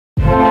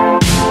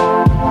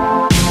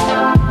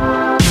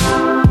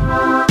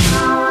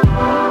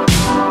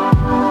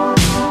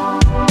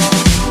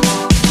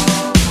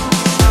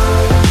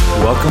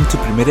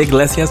Primera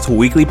Iglesia's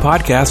weekly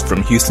podcast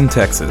from Houston,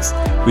 Texas.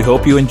 We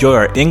hope you enjoy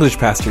our English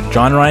pastor,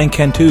 John Ryan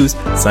Cantu's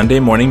Sunday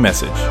morning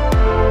message.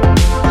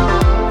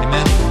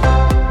 Amen.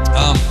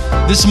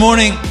 This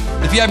morning,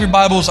 if you have your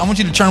Bibles, I want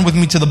you to turn with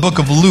me to the book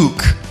of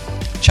Luke,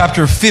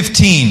 chapter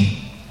 15,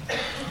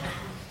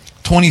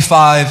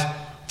 25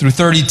 through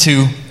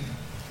 32.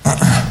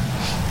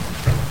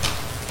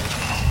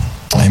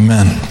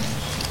 Amen.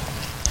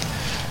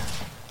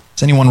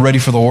 Is anyone ready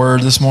for the word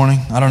this morning?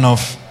 I don't know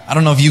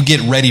if you get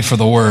ready for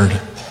the word.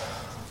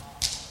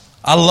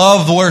 I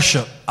love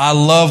worship.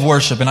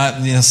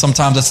 And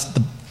sometimes that's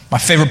my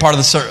favorite part of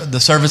the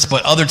service.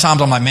 But other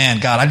times I'm like, man,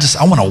 God,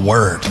 I want a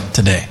word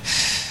today.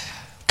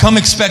 Come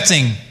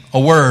expecting a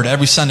word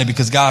every Sunday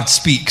because God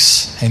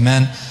speaks.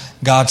 Amen.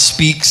 God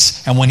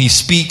speaks, and when He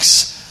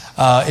speaks,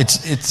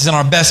 it's in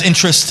our best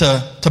interest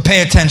to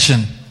pay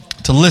attention,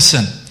 to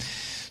listen.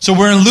 So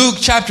we're in Luke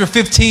chapter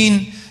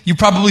 15. You're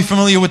probably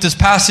familiar with this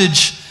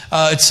passage.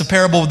 It's a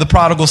parable of the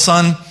prodigal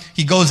son.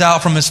 He goes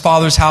out from his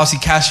father's house. He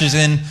cashes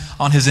in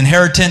on his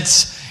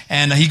inheritance.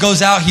 And he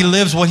goes out. He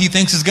lives what he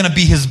thinks is going to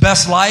be his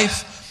best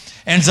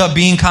life. Ends up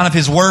being kind of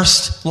his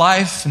worst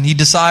life. And he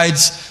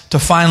decides to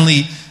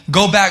finally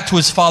go back to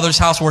his father's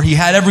house where he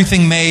had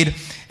everything made.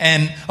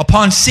 And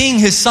upon seeing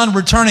his son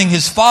returning,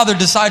 his father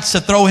decides to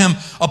throw him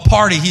a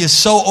party. He is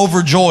so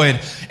overjoyed.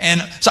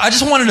 And so I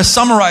just wanted to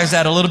summarize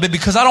that a little bit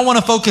because I don't want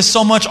to focus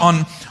so much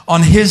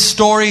on his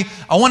story.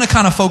 I want to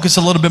kind of focus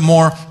a little bit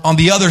more on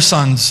the other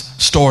son's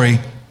story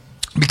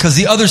because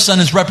the other son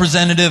is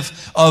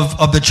representative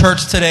of the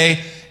church today.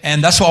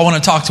 And that's what I want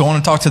to talk to. I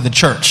want to talk to the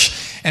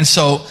church. And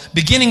so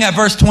beginning at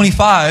verse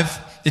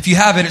 25, if you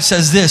have it, it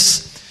says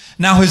this.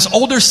 Now his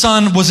older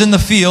son was in the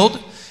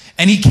field,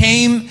 and he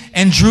came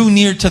and drew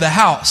near to the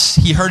house.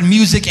 He heard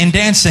music and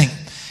dancing.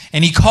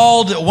 And he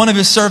called one of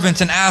his servants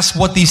and asked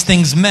what these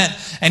things meant.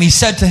 And he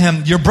said to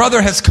him, your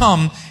brother has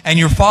come, and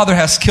your father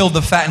has killed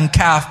the fattened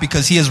calf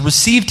because he has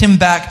received him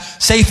back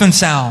safe and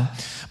sound.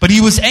 But he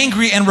was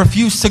angry and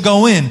refused to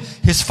go in.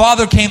 His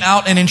father came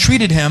out and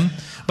entreated him.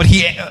 But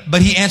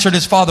he answered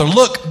his father,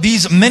 look,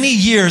 these many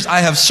years I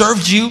have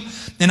served you,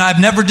 and I've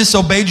never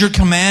disobeyed your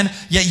command,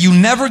 yet you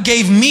never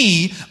gave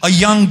me a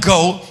young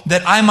goat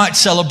that I might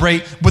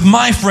celebrate with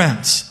my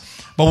friends.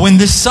 But when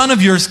this son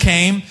of yours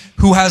came,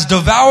 who has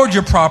devoured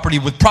your property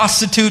with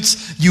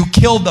prostitutes, you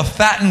killed the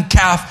fattened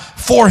calf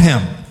for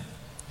him.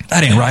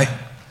 That ain't right.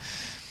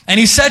 And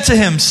he said to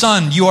him,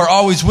 son, you are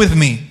always with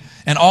me,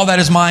 and all that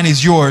is mine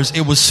is yours.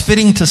 It was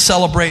fitting to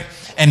celebrate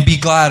and be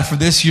glad, for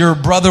this your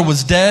brother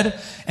was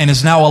dead and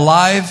is now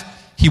alive.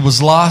 He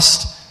was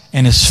lost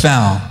and is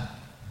found.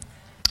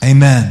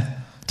 Amen.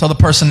 Tell the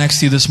person next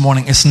to you this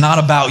morning, it's not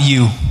about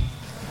you.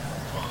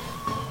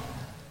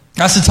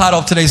 That's the title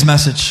of today's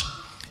message.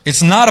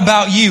 It's not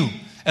about you.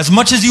 As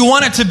much as you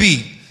want it to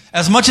be,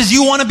 as much as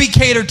you want to be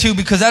catered to,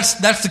 because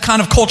that's the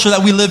kind of culture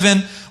that we live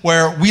in,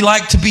 where we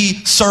like to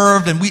be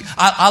served, and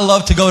I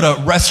love to go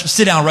to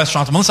sit-down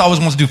restaurants. Melissa always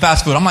wants to do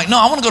fast food. I'm like, no,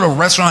 I want to go to a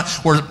restaurant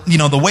where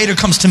the waiter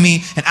comes to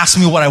me and asks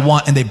me what I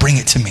want, and they bring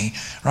it to me.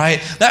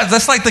 Right?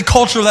 That's like the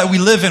culture that we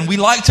live in. We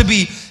like to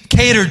be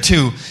catered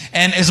to,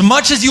 and as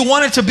much as you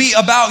want it to be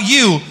about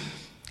you,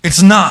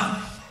 it's not.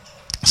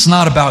 It's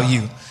not about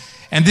you.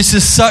 And this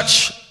is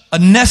such a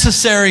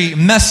necessary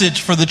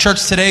message for the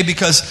church today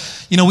because,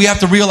 we have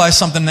to realize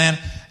something, man.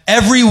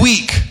 Every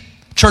week,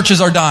 churches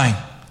are dying.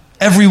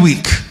 Every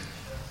week.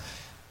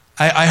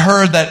 I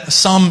heard that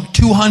some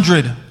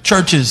 200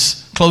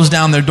 churches close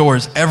down their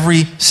doors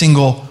every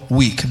single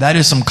week. That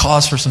is some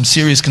cause for some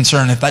serious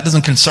concern. If that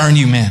doesn't concern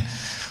you, man.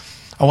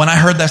 When I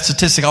heard that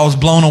statistic, I was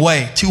blown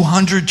away.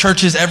 200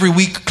 churches every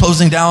week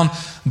closing down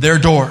their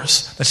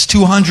doors. That's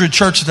 200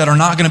 churches that are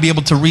not going to be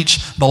able to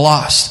reach the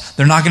lost.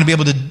 They're not going to be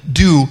able to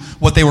do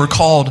what they were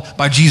called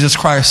by Jesus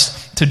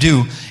Christ to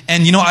do.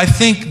 And I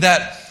think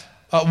that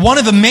one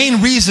of the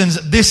main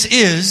reasons this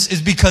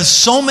is because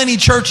so many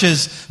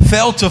churches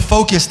fail to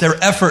focus their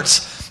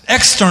efforts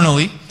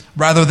externally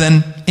rather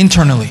than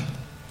internally.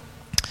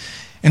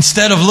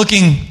 Instead of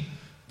looking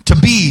to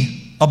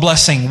be a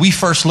blessing, we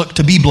first look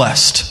to be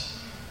blessed.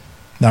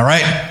 All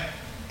right?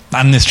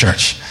 Not in this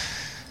church.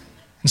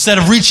 Instead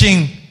of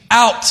reaching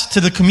out to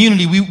the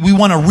community, we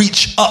want to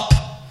reach up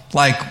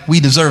like we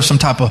deserve some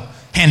type of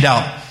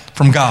handout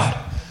from God.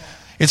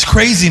 It's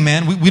crazy,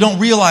 man. We don't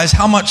realize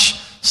how much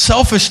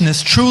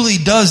selfishness truly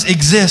does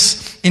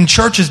exist in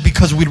churches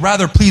because we'd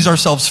rather please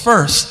ourselves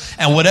first,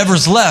 and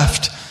whatever's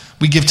left,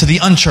 we give to the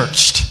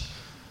unchurched.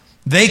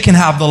 They can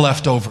have the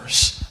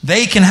leftovers.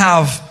 They can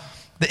have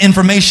the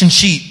information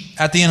sheet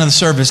at the end of the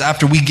service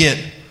after we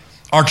get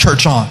our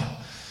church on.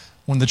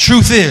 When the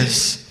truth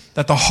is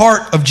that the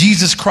heart of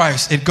Jesus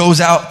Christ, it goes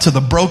out to the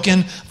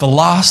broken, the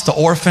lost, the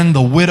orphan,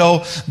 the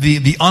widow,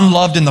 the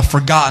unloved, and the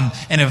forgotten.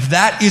 And if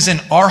that isn't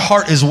our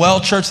heart as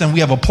well, church, then we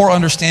have a poor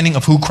understanding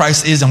of who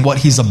Christ is and what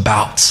He's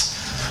about.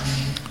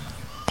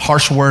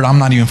 Harsh word, I'm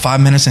not even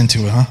 5 minutes into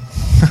it,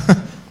 huh?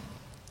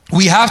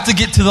 We have to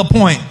get to the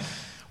point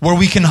where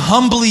we can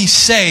humbly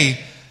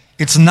say,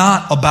 it's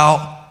not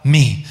about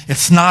me.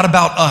 It's not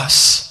about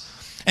us.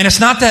 And it's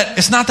not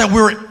that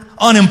we're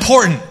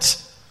unimportant.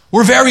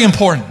 We're very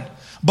important,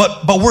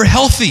 but we're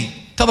healthy.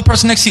 Tell the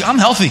person next to you, I'm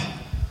healthy.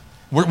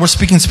 We're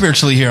speaking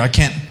spiritually here. I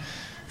can't.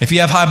 If you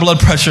have high blood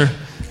pressure,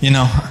 you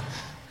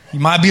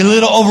might be a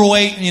little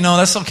overweight.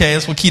 That's okay.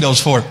 That's what keto's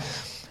for.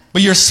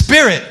 But your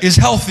spirit is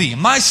healthy.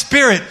 My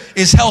spirit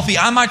is healthy.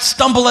 I might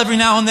stumble every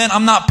now and then.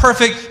 I'm not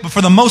perfect, but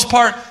for the most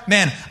part,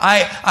 man,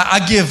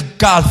 I give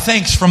God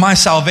thanks for my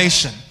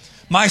salvation.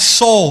 My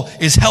soul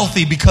is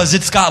healthy because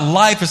it's got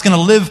life. It's going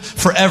to live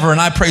forever,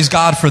 and I praise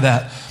God for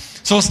that.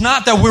 So it's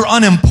not that we're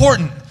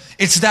unimportant.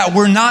 It's that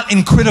we're not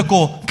in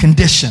critical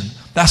condition.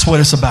 That's what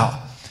it's about.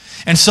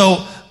 And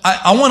so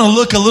I want to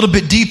look a little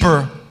bit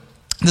deeper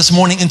this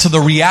morning into the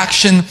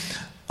reaction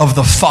of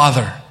the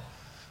Father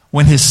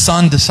when his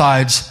son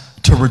decides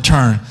to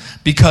return.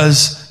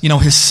 Because,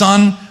 his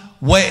son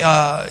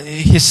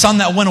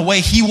that went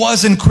away, he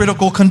was in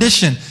critical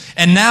condition.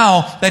 And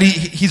now that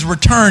he's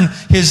returned,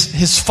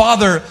 his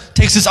father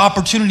takes this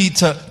opportunity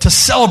to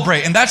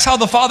celebrate. And that's how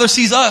the Father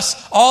sees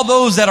us. All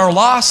those that are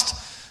lost,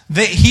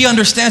 he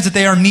understands that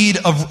they are in need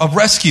of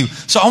rescue.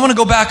 So I want to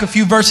go back a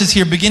few verses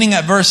here, beginning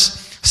at verse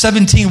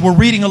 17. We're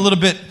reading a little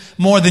bit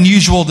more than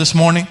usual this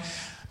morning.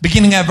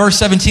 Beginning at verse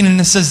 17,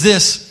 and it says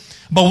this,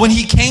 "But when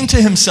he came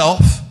to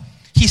himself,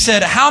 he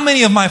said, 'How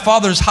many of my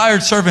father's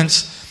hired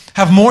servants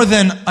have more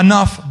than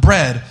enough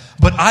bread,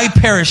 but I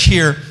perish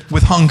here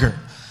with hunger?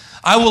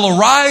 I will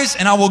arise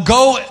and I will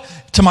go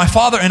to my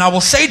father, and I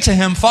will say to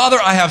him, Father,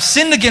 I have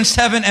sinned against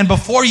heaven and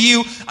before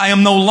you. I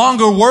am no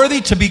longer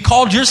worthy to be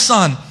called your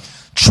son.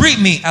 Treat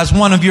me as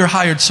one of your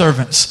hired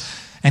servants.'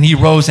 And he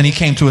rose and he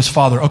came to his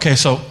father." Okay,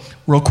 so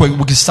real quick,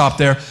 we can stop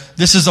there.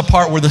 This is the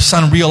part where the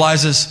son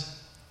realizes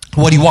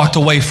what he walked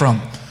away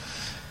from.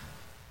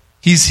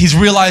 He's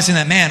realizing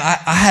that, man,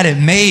 I had it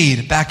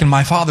made back in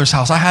my father's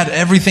house. I had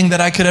everything that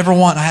I could ever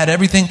want. I had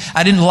everything.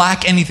 I didn't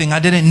lack anything. I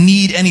didn't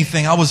need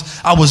anything. I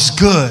was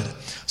good.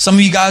 Some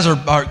of you guys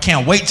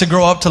can't wait to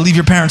grow up to leave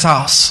your parents'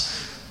 house.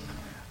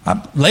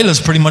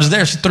 Layla's pretty much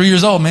there. She's 3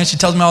 years old, man. She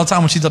tells me all the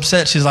time when she's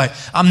upset. She's like,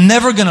 "I'm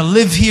never going to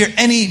live here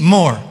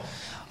anymore."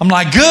 I'm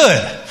like,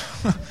 good.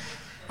 I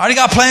already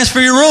got plans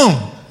for your room.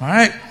 All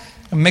right.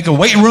 Make a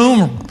weight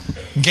room or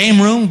game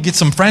room. Get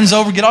some friends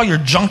over. Get all your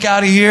junk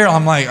out of here.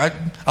 I'm like,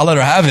 I'll let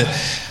her have it.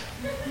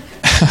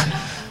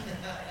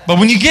 But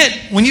when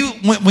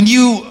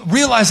you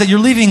realize that you're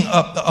leaving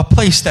a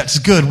place that's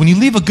good, when you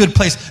leave a good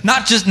place,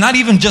 not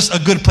even just a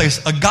good place,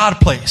 a God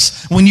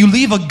place. When you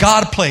leave a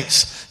God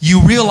place,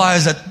 you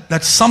realize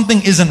that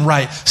something isn't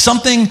right.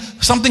 Something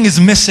is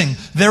missing.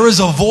 There is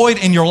a void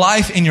in your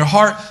life, in your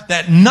heart,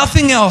 that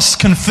nothing else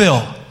can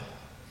fill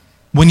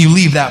when you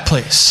leave that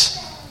place.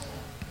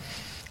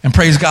 And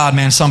praise God,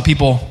 man, some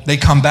people, they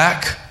come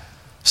back.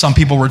 Some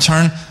people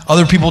return.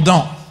 Other people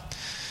don't.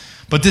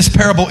 But this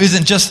parable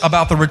isn't just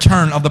about the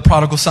return of the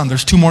prodigal son.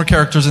 There's two more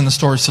characters in the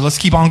story, so let's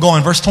keep on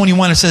going. Verse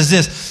 21, it says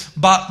this,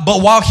 But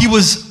while he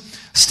was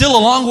still a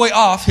long way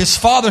off, his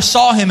father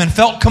saw him and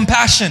felt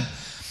compassion.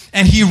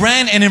 And he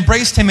ran and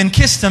embraced him and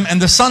kissed him.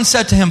 And the son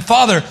said to him,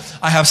 Father,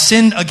 I have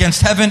sinned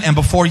against heaven and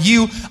before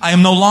you. I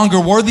am no longer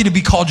worthy to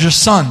be called your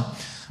son.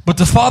 But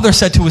the father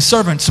said to his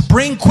servants,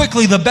 Bring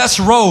quickly the best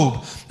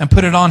robe and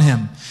put it on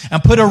him.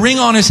 And put a ring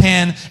on his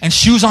hand and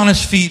shoes on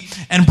his feet.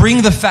 And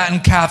bring the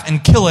fattened calf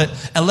and kill it.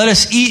 And let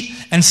us eat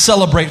and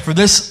celebrate. For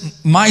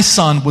this my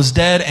son was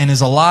dead and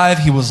is alive.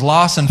 He was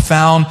lost and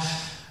found.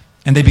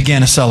 And they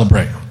began to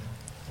celebrate.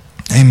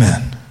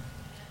 Amen.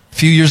 A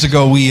few years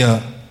ago,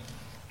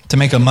 to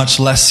make a much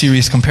less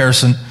serious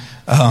comparison,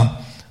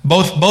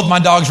 both my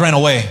dogs ran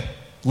away.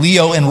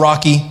 Leo and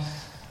Rocky,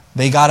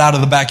 they got out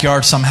of the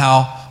backyard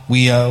somehow.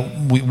 We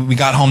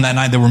got home that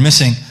night. They were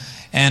missing.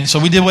 And so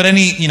we did what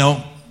any,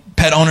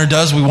 pet owner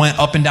does. We went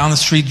up and down the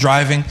street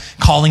driving,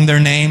 calling their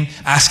name,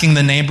 asking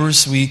the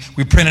neighbors. We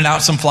printed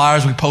out some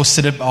flyers. We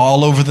posted it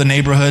all over the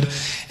neighborhood.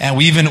 And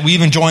we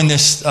even joined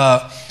this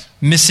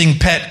missing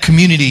pet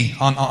community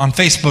on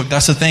Facebook.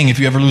 That's the thing if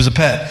you ever lose a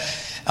pet.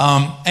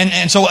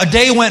 And so a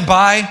day went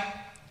by,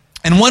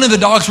 and one of the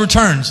dogs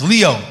returns.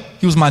 Leo,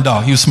 he was my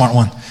dog. He was a smart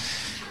one.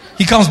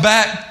 He comes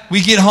back.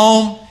 We get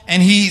home,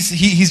 and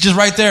he's just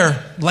right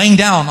there, laying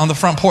down on the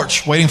front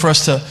porch, waiting for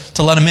us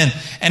to let him in.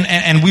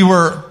 And we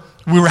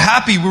were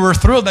happy. We were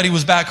thrilled that he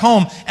was back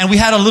home, and we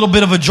had a little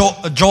bit of a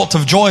jolt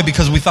of joy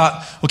because we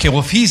thought, okay, well,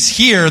 if he's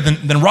here,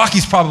 then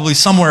Rocky's probably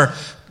somewhere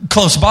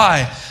close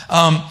by.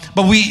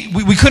 But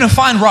we couldn't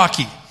find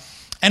Rocky.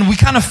 And we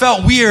kind of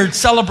felt weird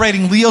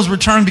celebrating Leo's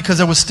return because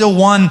there was still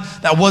one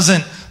that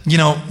wasn't,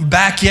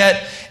 back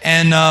yet.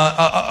 And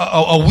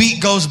a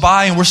week goes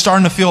by and we're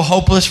starting to feel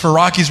hopeless for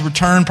Rocky's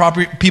return.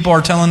 People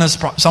are telling us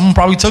someone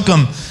probably took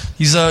him.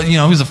 He's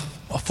a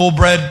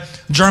full-bred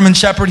German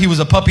Shepherd. He was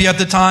a puppy at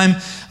the time.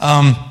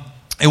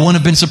 It wouldn't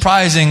have been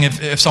surprising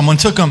if someone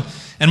took him.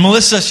 And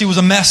Melissa, she was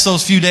a mess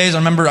those few days. I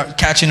remember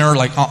catching her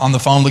on the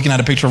phone, looking at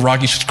a picture of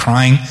Rocky. She was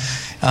crying.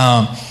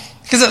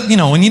 Because,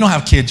 when you don't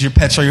have kids, your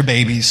pets are your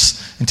babies.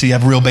 Until you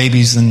have real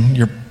babies, and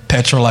your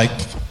pets are like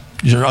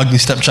your ugly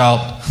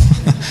stepchild.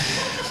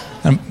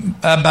 And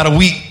about a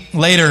week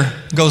later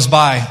goes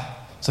by.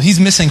 So he's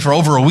missing for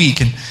over a week.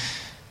 And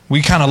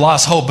we kind of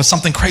lost hope, but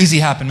something crazy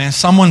happened, man.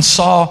 Someone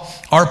saw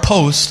our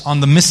post on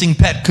the missing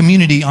pet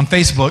community on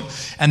Facebook,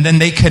 and then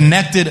they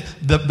connected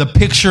the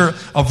picture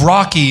of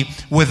Rocky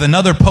with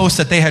another post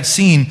that they had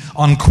seen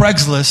on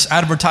Craigslist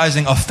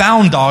advertising a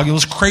found dog. It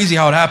was crazy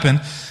how it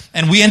happened.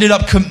 And we ended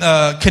up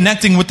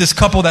connecting with this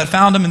couple that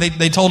found him, and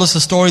they told us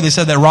the story. They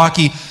said that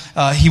Rocky,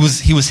 he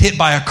was hit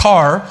by a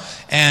car,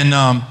 and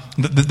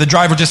the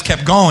driver just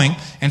kept going.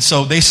 And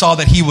so they saw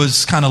that he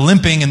was kind of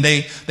limping, and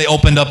they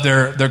opened up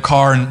their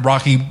car, and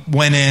Rocky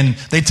went in.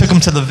 They took him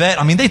to the vet.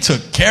 I mean, they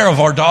took care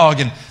of our dog,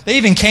 and they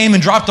even came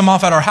and dropped him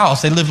off at our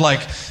house. They lived like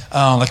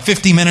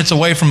 50 minutes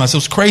away from us. It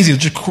was crazy. It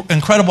was just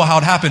incredible how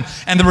it happened.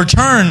 And the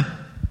return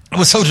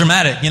was so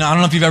dramatic. You know, I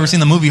don't know if you've ever seen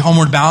the movie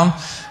Homeward Bound,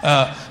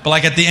 but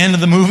like at the end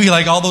of the movie,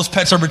 like all those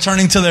pets are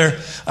returning to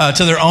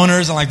their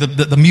owners, and like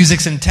the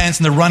music's intense,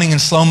 and they're running in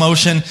slow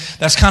motion.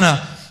 That's kind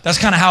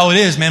of how it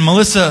is, man.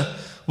 Melissa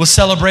was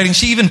celebrating.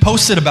 She even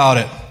posted about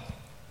it.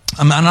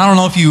 And I don't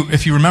know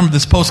if you remember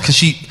this post, because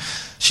she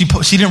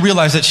didn't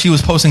realize that she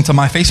was posting to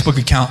my Facebook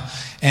account,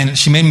 and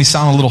she made me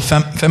sound a little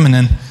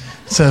feminine.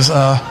 It says,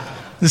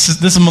 this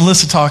is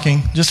Melissa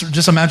talking.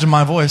 Just imagine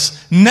my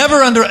voice. Never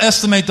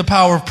underestimate the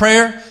power of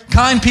prayer,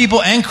 kind people,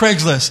 and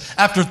Craigslist.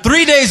 After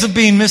 3 days of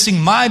being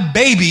missing, my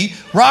baby,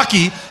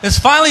 Rocky, is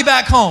finally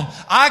back home.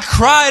 I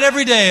cried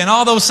every day, and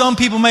although some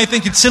people may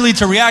think it's silly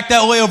to react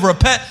that way over a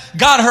pet,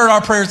 God heard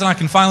our prayers, and I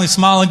can finally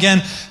smile again.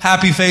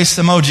 Happy face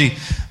emoji.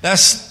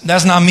 That's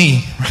not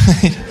me.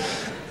 Right?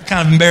 It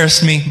kind of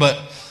embarrassed me, but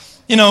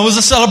it was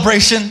a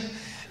celebration.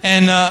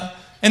 And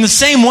in the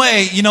same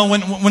way,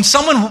 when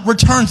someone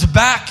returns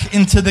back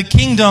into the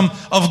kingdom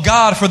of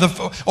God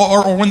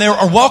or when they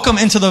are welcome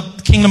into the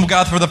kingdom of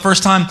God for the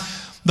first time,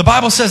 the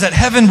Bible says that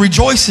heaven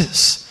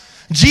rejoices.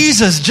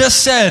 Jesus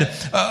just said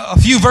a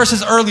few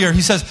verses earlier,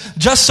 he says,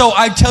 "Just so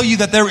I tell you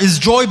that there is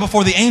joy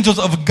before the angels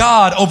of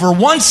God over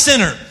one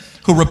sinner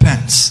who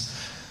repents."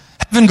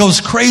 Heaven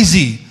goes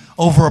crazy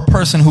over a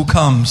person who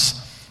comes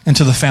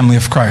into the family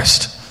of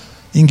Christ.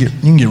 You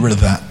can get rid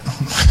of that.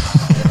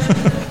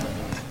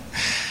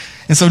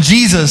 And so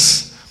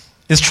Jesus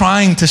is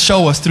trying to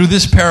show us through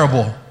this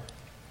parable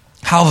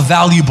how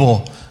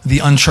valuable the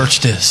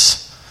unchurched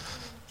is.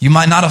 You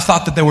might not have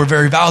thought that they were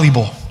very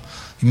valuable.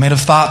 You might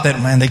have thought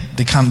that, man,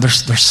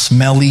 they're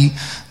smelly,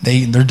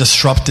 they're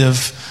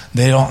disruptive.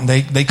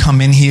 They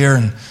come in here,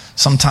 and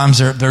sometimes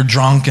they're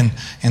drunk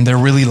and they're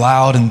really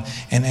loud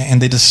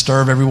and they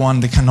disturb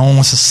everyone. No one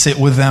wants to sit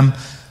with them.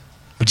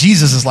 But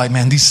Jesus is like,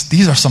 man,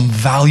 these are some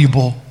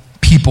valuable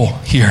people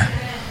here.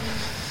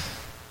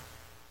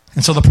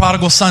 And so the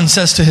prodigal son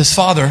says to his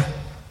father,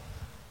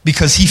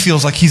 because he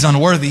feels like he's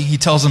unworthy, he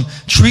tells him,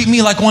 "Treat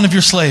me like one of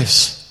your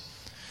slaves.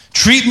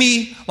 Treat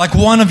me like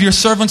one of your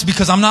servants,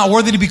 because I'm not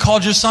worthy to be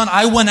called your son.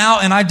 I went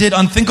out and I did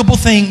unthinkable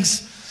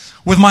things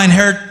with my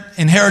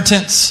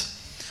inheritance."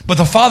 But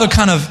the father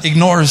kind of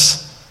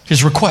ignores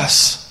his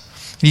requests.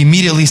 He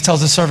immediately tells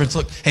his servants,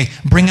 "Look, hey,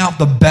 bring out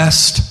the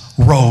best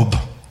robe."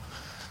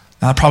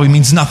 Now, that probably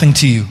means nothing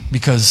to you,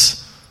 because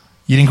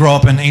you didn't grow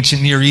up in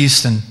ancient Near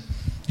East, and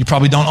you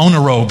probably don't own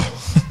a robe.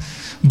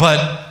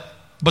 But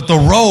the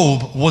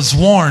robe was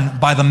worn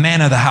by the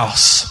man of the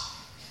house.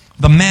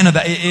 The man of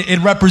it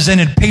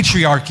represented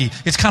patriarchy.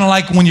 It's kind of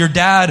like when your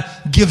dad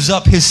gives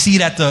up his seat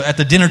at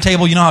the dinner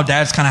table. You know how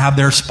dads kind of have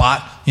their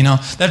spot.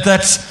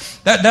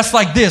 That's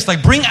like this.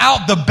 Like, bring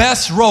out the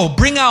best robe.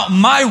 Bring out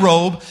my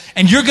robe,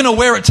 and you're going to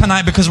wear it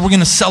tonight because we're going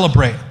to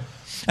celebrate.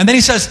 And then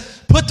he says,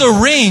 put the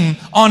ring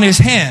on his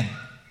hand.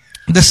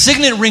 The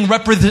signet ring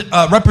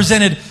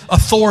represented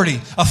authority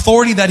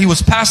that he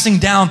was passing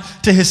down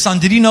to his son.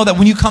 Did you know that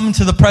when you come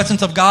into the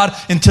presence of God,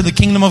 into the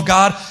kingdom of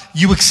God,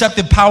 you accept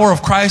the power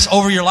of Christ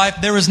over your life?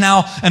 There is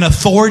now an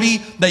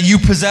authority that you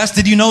possess.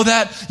 Did you know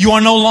that? You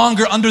are no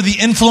longer under the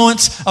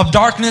influence of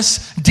darkness.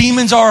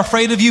 Demons are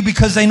afraid of you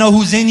because they know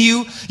who's in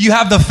you. You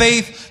have the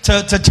faith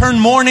to turn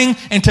mourning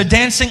into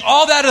dancing.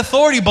 All that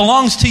authority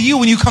belongs to you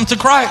when you come to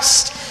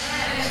Christ.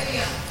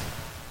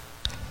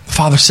 The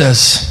Father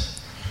says,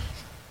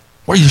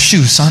 "Where are your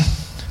shoes, son?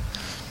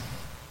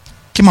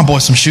 Give my boy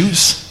some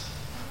shoes."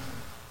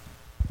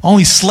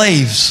 Only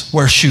slaves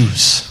wear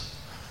shoes.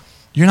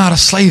 You're not a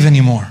slave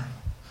anymore.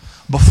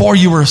 Before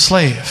you were a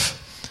slave.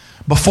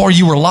 Before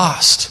you were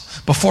lost.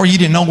 Before you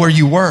didn't know where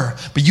you were.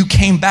 But you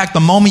came back the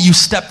moment you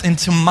stepped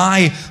into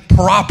my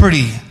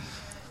property.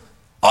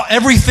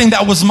 Everything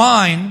that was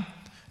mine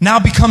now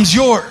becomes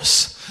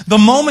yours. The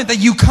moment that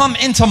you come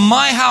into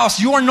my house,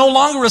 you are no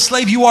longer a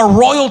slave. You are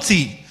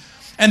royalty.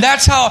 And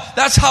that's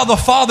how the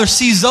Father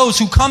sees those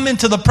who come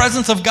into the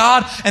presence of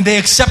God, and they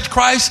accept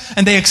Christ,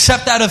 and they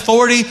accept that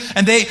authority,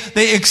 and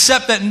they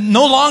accept that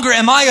no longer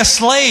am I a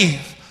slave.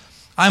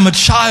 I'm a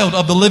child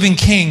of the living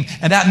King,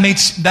 and that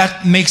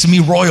makes me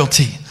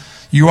royalty.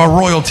 You are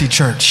royalty,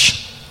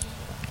 church.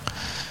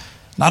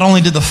 Not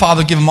only did the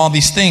Father give him all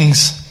these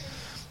things,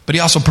 but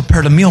he also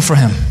prepared a meal for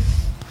him.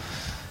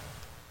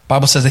 The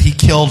Bible says that he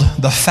killed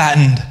the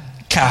fattened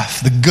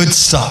calf, the good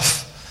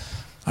stuff.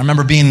 I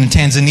remember being in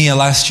Tanzania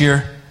last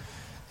year,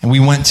 and we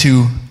went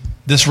to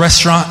this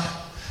restaurant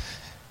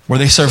where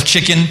they serve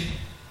chicken.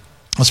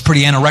 was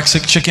pretty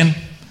anorexic chicken.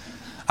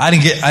 I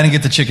didn't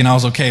get the chicken. I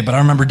was okay. But I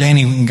remember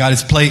Danny got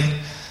his plate,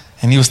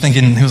 and he was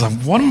thinking, he was like,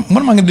 what am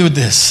I going to do with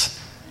this?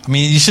 I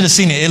mean, you should have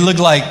seen it. It looked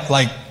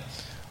like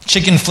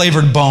chicken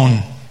flavored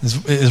bone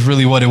is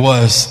really what it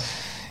was.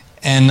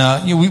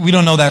 And we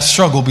don't know that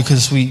struggle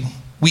because we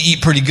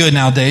eat pretty good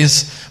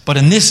nowadays. But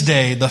in this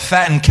day, the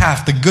fattened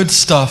calf, the good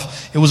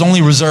stuff, it was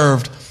only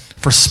reserved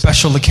for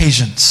special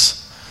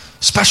occasions.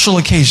 Special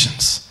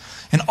occasions.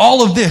 And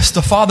all of this,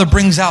 the Father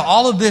brings out.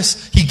 All of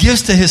this, He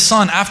gives to His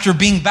Son after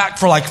being back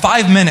for like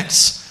 5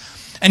 minutes.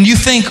 And you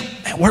think,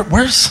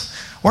 where's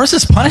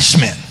His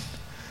punishment?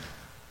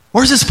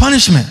 Where's His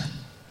punishment?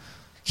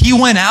 He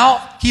went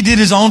out. He did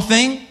His own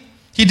thing.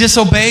 He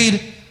disobeyed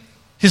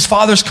His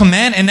Father's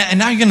command. And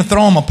now you're going to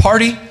throw Him a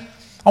party?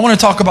 I want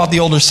to talk about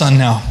the older son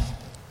now.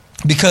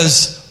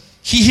 Because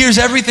he hears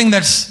everything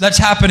that's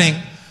happening.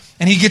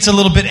 And he gets a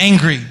little bit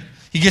angry.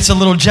 He gets a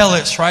little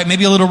jealous, right?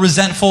 Maybe a little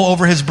resentful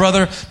over his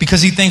brother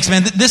because he thinks,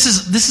 man, this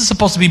is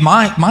supposed to be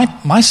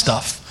my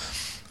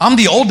stuff. I'm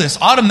the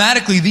oldest.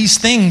 Automatically, these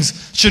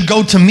things should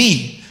go to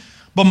me.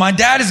 But my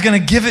dad is going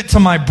to give it to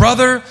my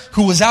brother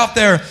who was out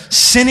there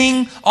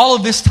sinning all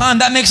of this time.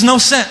 That makes no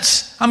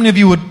sense. How many of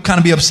you would kind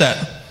of be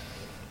upset?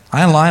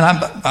 I ain't lying.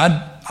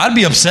 I'd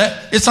be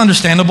upset. It's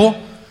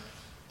understandable.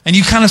 And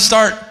you kind of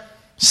start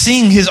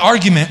seeing his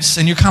arguments,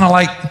 and you're kind of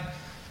like,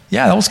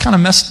 yeah, that was kind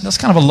of that's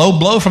kind of a low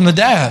blow from the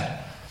dad.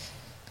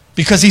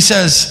 Because he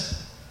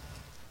says,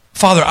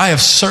 Father, I have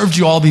served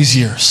you all these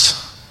years.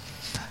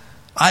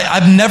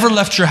 I've never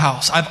left your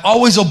house. I've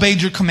always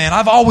obeyed your command.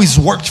 I've always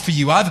worked for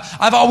you.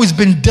 I've always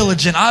been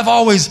diligent. I've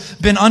always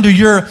been under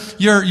your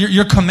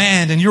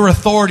command and your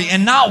authority.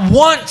 And not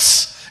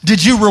once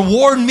did you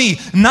reward me.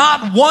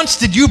 Not once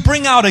did you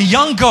bring out a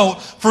young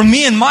goat for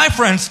me and my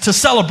friends to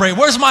celebrate.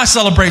 Where's my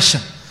celebration?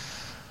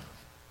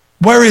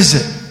 Where is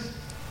it?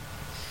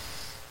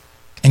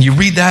 And you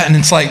read that and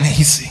it's like,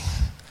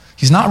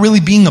 he's not really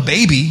being a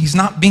baby. He's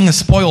not being a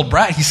spoiled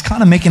brat. He's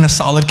kind of making a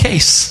solid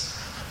case.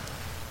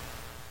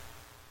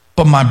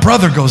 But my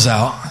brother goes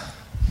out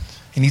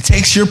and he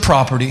takes your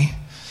property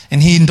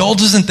and he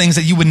indulges in things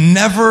that you would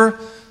never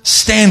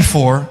stand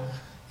for,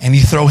 and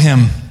you throw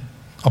him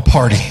a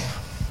party.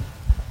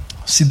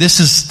 See, this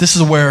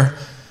is where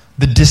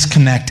the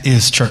disconnect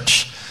is,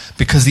 church.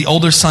 Because the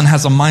older son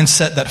has a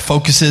mindset that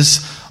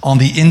focuses on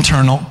the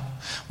internal,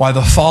 while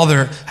the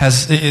father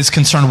is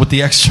concerned with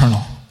the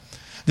external.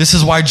 This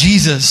is why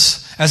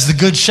Jesus, as the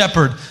good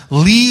shepherd,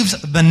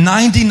 leaves the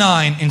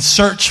 99 in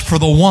search for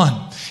the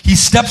one. He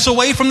steps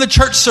away from the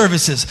church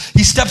services.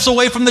 He steps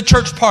away from the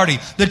church party,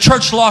 the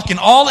church lock-in,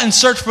 all in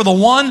search for the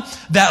one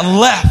that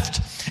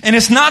left. And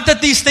it's not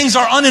that these things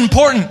are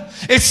unimportant.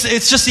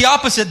 It's just the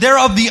opposite. They're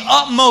of the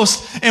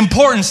utmost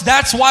importance.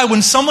 That's why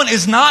when someone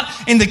is not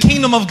in the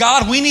kingdom of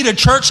God, we need a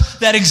church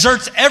that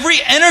exerts every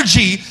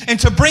energy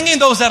into bringing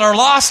those that are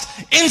lost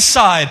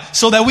inside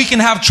so that we can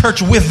have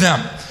church with them.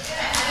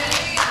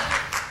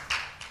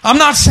 I'm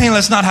not saying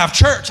let's not have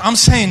church. I'm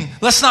saying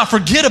let's not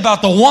forget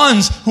about the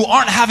ones who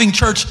aren't having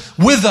church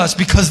with us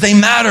because they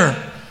matter.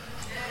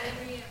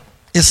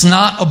 It's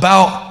not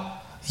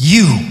about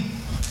you.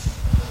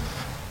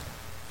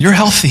 You're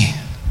healthy.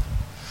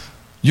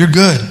 You're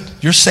good.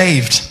 You're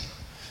saved.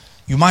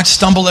 You might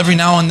stumble every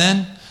now and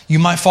then. You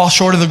might fall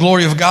short of the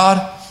glory of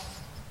God.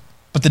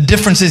 But the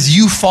difference is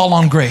you fall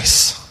on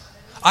grace.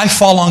 I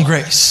fall on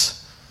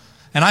grace.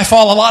 And I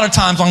fall a lot of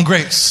times on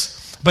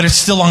grace. But it's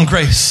still on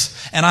grace.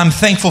 And I'm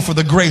thankful for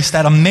the grace,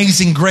 that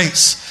amazing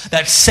grace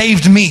that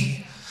saved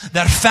me,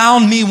 that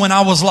found me when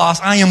I was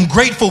lost. I am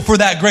grateful for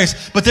that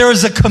grace. But there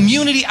is a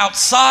community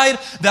outside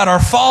that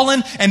are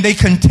fallen, and they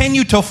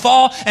continue to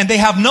fall, and they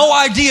have no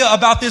idea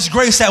about this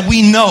grace that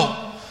we know.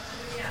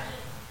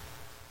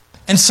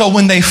 And so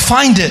when they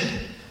find it,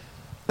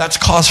 that's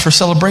cause for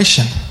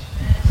celebration.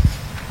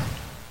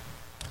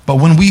 But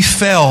when we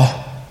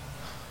fail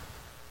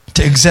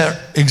to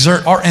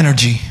exert our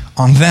energy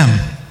on them,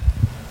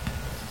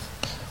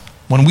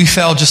 when we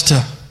fail just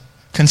to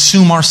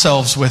consume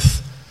ourselves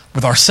with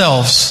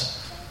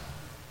ourselves,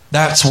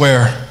 that's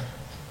where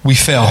we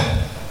fail.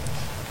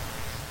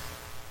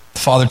 The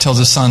father tells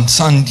his son,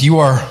 son, you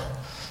are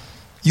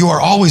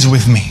always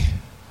with me.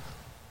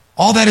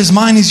 All that is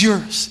mine is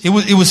yours. It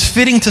was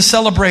fitting to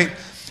celebrate.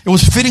 It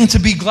was fitting to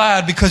be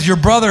glad because your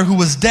brother who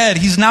was dead,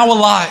 he's now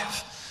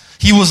alive.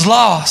 He was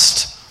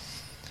lost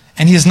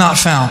and he is not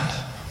found.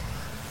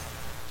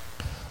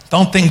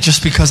 Don't think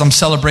just because I'm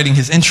celebrating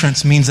his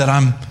entrance means that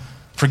I'm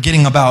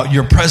forgetting about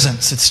your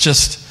presence. It's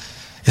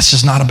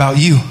just not about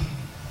you.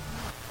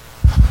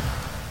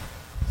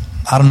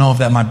 I don't know if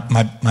that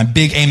my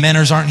big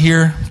ameners aren't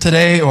here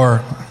today,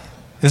 or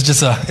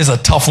it's a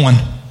tough one.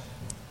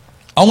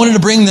 I wanted to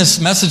bring this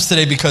message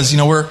today because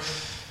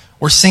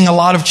we're seeing a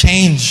lot of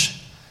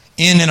change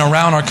in and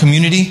around our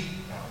community.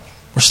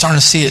 We're starting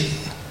to see it.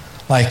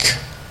 Like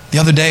the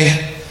other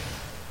day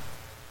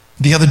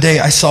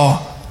I saw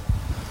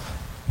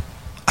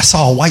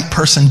a white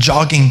person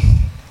jogging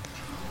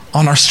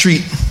on our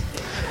street,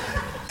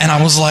 and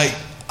I was like,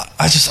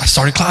 I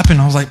started clapping.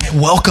 I was like,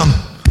 welcome.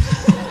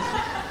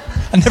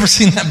 I've never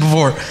seen that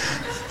before.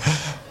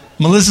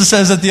 Melissa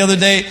says that the other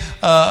day,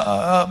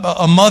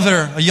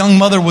 a young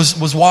mother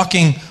was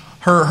walking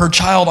her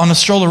child on a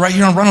stroller right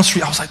here on Reynolds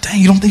Street. I was like, dang,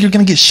 you don't think you're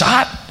going to get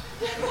shot?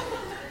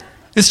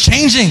 It's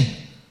changing.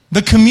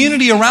 The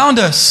community around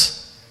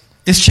us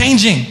is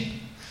changing.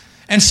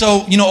 And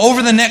so,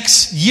 over the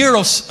next year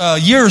or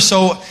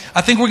so,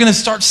 I think we're going to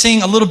start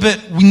seeing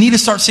we need to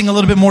start seeing a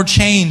little bit more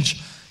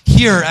change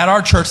here at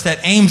our church that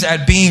aims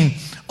at being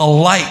a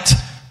light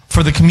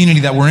for the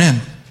community that we're in.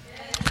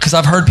 Because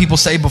I've heard people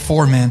say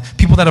before, man,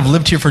 people that have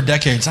lived here for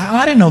decades,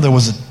 I didn't know there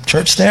was a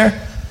church there.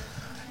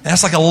 And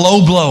that's like a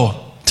low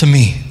blow to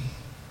me.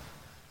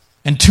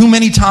 And too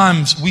many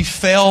times we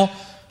fail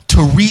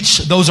to reach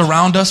those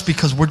around us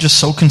because we're just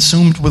so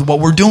consumed with what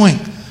we're doing.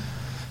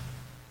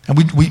 And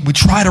we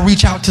try to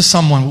reach out to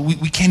someone.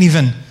 We can't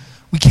even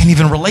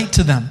relate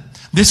to them.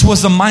 This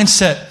was the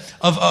mindset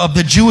of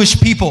the Jewish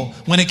people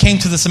when it came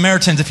to the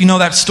Samaritans. If you know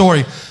that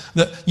story,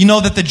 you know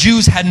that the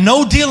Jews had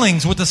no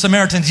dealings with the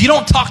Samaritans. You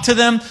don't talk to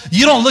them.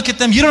 You don't look at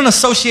them. You don't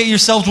associate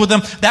yourselves with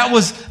them. That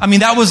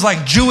was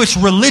like Jewish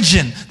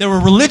religion. They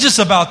were religious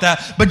about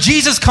that. But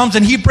Jesus comes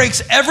and he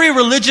breaks every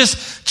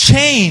religious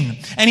chain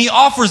and he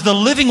offers the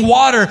living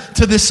water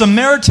to this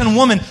Samaritan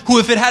woman who,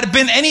 if it had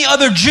been any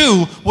other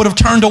Jew, would have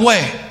turned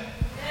away.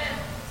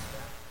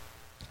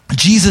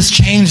 Jesus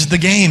changed the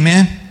game,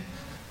 man.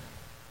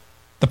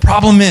 The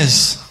problem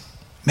is,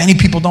 many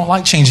people don't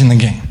like changing the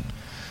game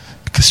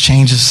because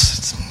change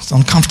is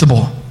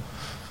uncomfortable.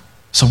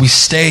 So we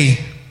stay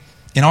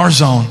in our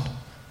zone,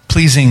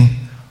 pleasing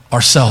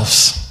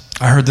ourselves.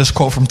 I heard this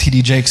quote from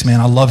T.D. Jakes, man.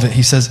 I love it.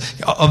 He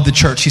says, of the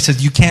church, he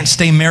says, you can't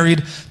stay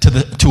married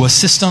to a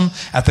system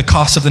at the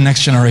cost of the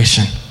next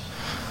generation.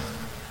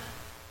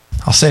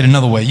 I'll say it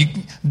another way. You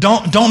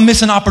don't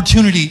miss an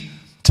opportunity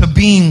to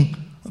being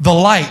the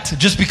light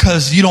just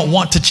because you don't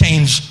want to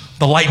change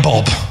the light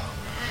bulb.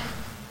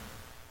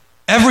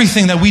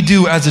 Everything that we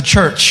do as a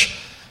church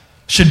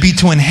should be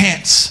to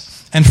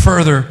enhance and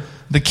further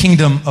the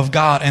kingdom of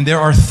God. And there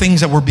are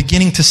things that we're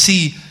beginning to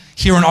see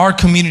here in our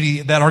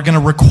community that are going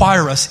to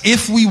require us,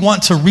 if we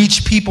want to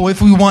reach people,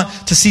 if we want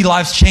to see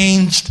lives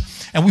changed,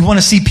 and we want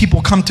to see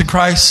people come to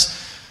Christ,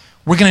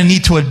 we're going to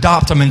need to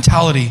adopt a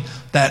mentality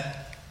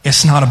that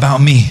it's not about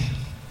me.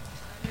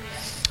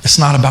 It's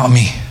not about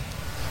me.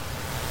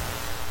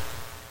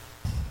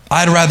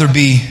 I'd rather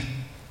be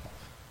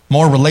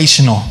more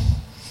relational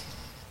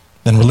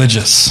than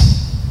religious.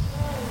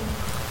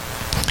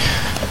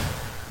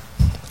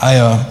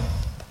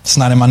 It's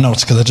not in my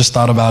notes because I just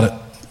thought about it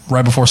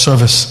right before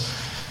service.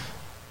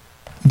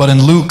 But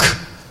in Luke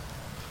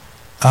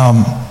 10,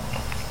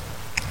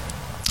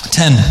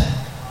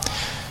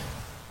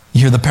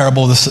 you hear the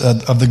parable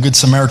of the Good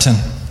Samaritan.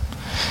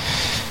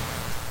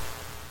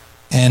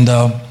 And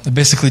it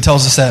basically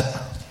tells us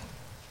that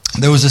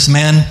there was this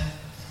man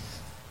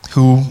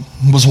who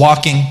was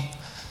walking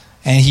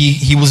and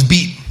he was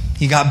beat.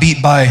 He got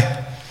beat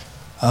by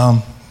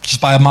just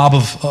by a mob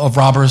of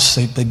robbers.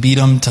 They beat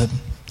him to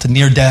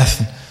near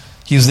death.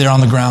 He was there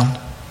on the ground.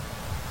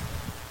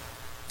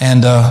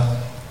 And a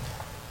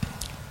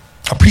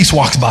priest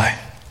walks by.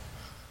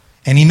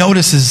 And he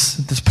notices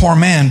this poor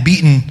man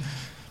beaten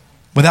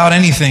without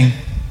anything.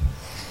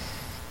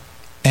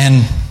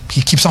 And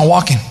he keeps on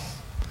walking.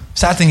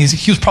 Sad thing is,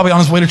 he was probably on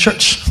his way to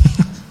church.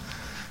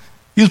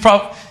 He was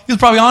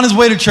probably on his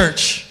way to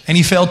church, and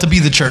he failed to be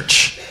the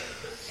church.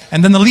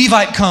 And then the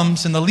Levite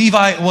comes, and the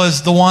Levite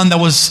was the one that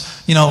was,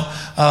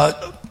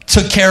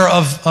 took care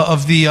of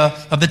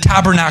the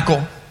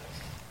tabernacle.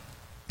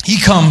 He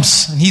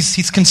comes, and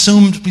he's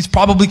consumed. He's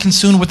probably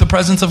consumed with the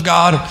presence of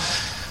God,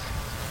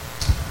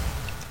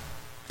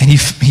 and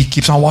he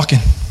keeps on walking.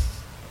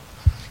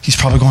 He's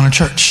probably going to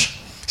church.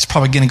 He's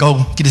probably going to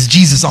go get his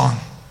Jesus on.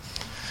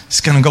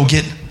 He's going to go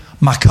get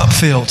my cup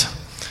filled.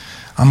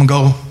 I'm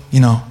going to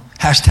go,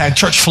 hashtag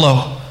church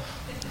flow.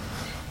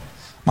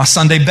 My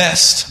Sunday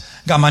best.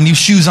 Got my new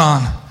shoes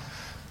on.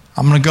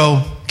 I'm going to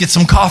go get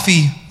some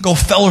coffee, go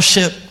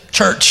fellowship,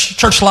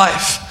 church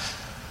life.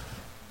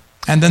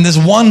 And then this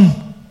one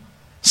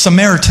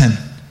Samaritan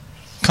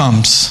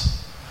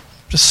comes.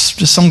 Just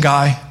some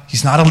guy.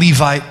 He's not a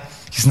Levite.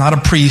 He's not a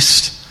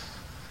priest.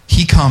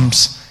 He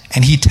comes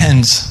and he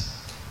tends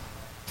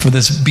for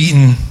this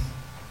beaten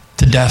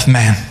to death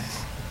man.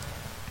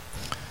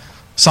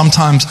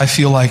 Sometimes I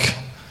feel like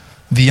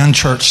the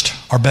unchurched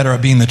are better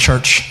at being the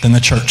church than the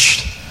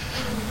churched.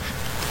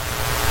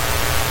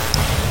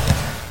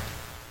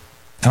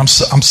 And I'm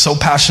so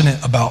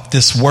passionate about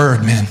this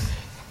word, man,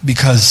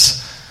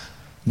 because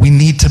we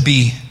need to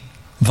be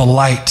the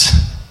light.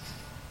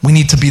 We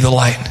need to be the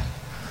light.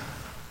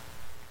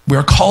 We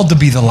are called to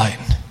be the light.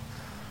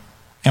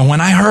 And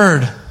when I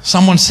heard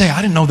someone say,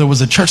 I didn't know there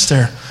was a church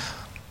there,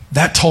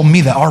 that told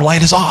me that our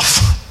light is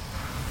off.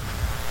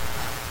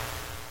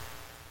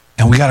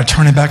 And we got to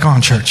turn it back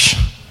on, church.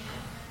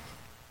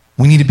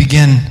 We need to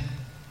begin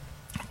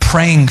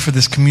praying for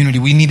this community.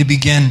 We need to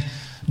begin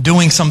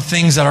doing some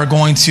things that are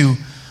going to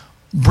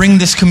bring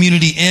this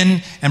community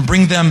in and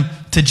bring them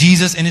to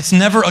Jesus. And it's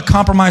never a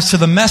compromise to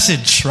the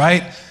message,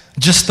 right?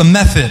 Just the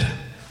method.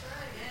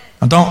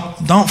 Now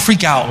don't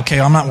freak out,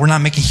 okay? We're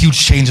not making huge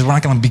changes. We're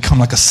not going to become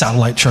like a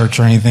satellite church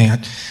or anything.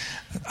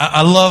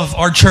 I love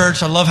our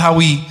church. I love how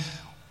we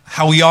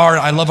are.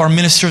 I love our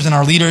ministers and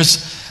our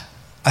leaders.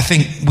 I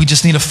think we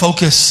just need to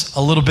focus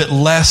a little bit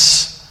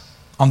less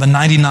on the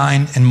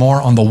 99 and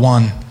more on the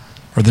 1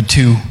 or the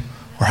 2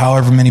 or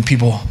however many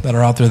people that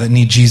are out there that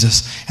need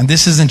Jesus. And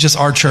this isn't just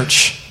our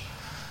church.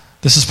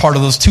 This is part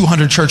of those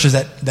 200 churches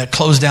that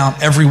close down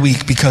every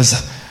week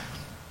because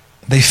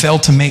they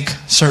failed to make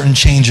certain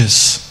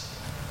changes.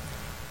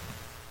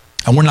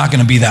 And we're not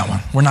going to be that one.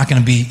 We're not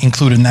going to be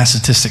included in that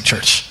statistic,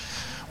 church.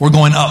 We're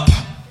going up.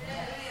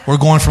 We're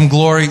going from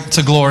glory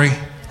to glory,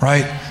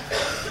 right?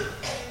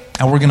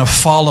 And we're going to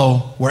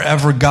follow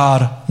wherever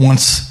God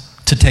wants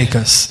to take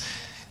us.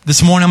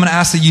 This morning, I'm going to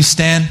ask that you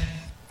stand.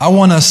 I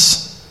want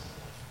us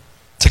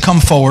to come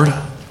forward.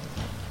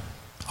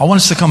 I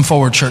want us to come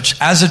forward, church,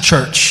 as a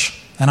church.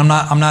 And I'm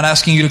not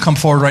asking you to come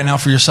forward right now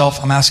for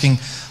yourself. I'm asking,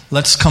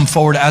 let's come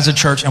forward as a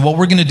church. And what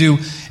we're going to do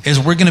is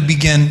we're going to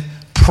begin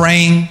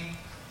praying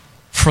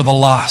for the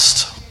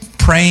lost,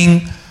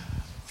 praying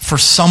for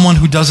someone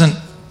who doesn't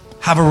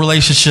have a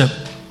relationship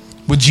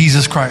with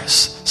Jesus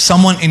Christ,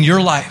 someone in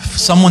your life,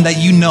 someone that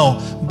you know.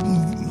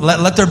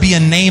 Let there be a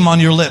name on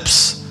your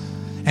lips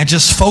and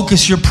just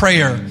focus your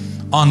prayer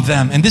on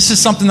them. And this is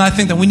something that I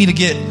think that we need to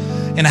get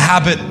in a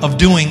habit of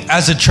doing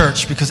as a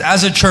church, because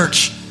as a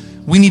church,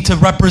 we need to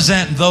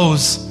represent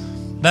those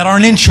that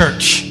aren't in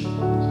church.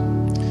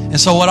 And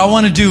so what I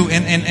want to do,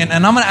 and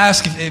I'm going to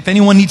ask if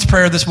anyone needs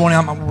prayer this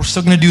morning, we're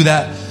still going to do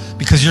that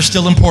because you're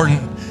still important.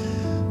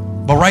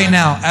 But right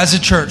now, as a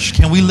church,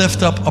 can we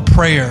lift up a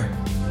prayer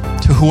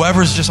to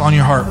whoever's just on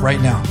your heart right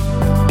now?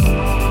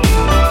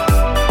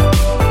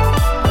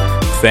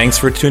 Thanks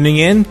for tuning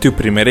in to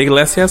Primera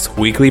Iglesia's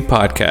weekly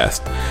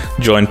podcast.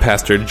 Join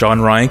Pastor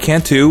John Ryan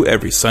Cantu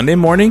every Sunday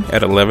morning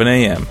at 11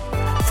 a.m.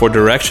 For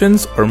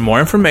directions or more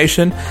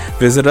information,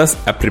 visit us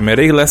at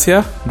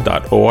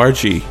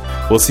primeraiglesia.org.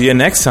 We'll see you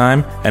next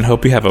time and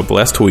hope you have a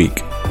blessed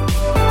week.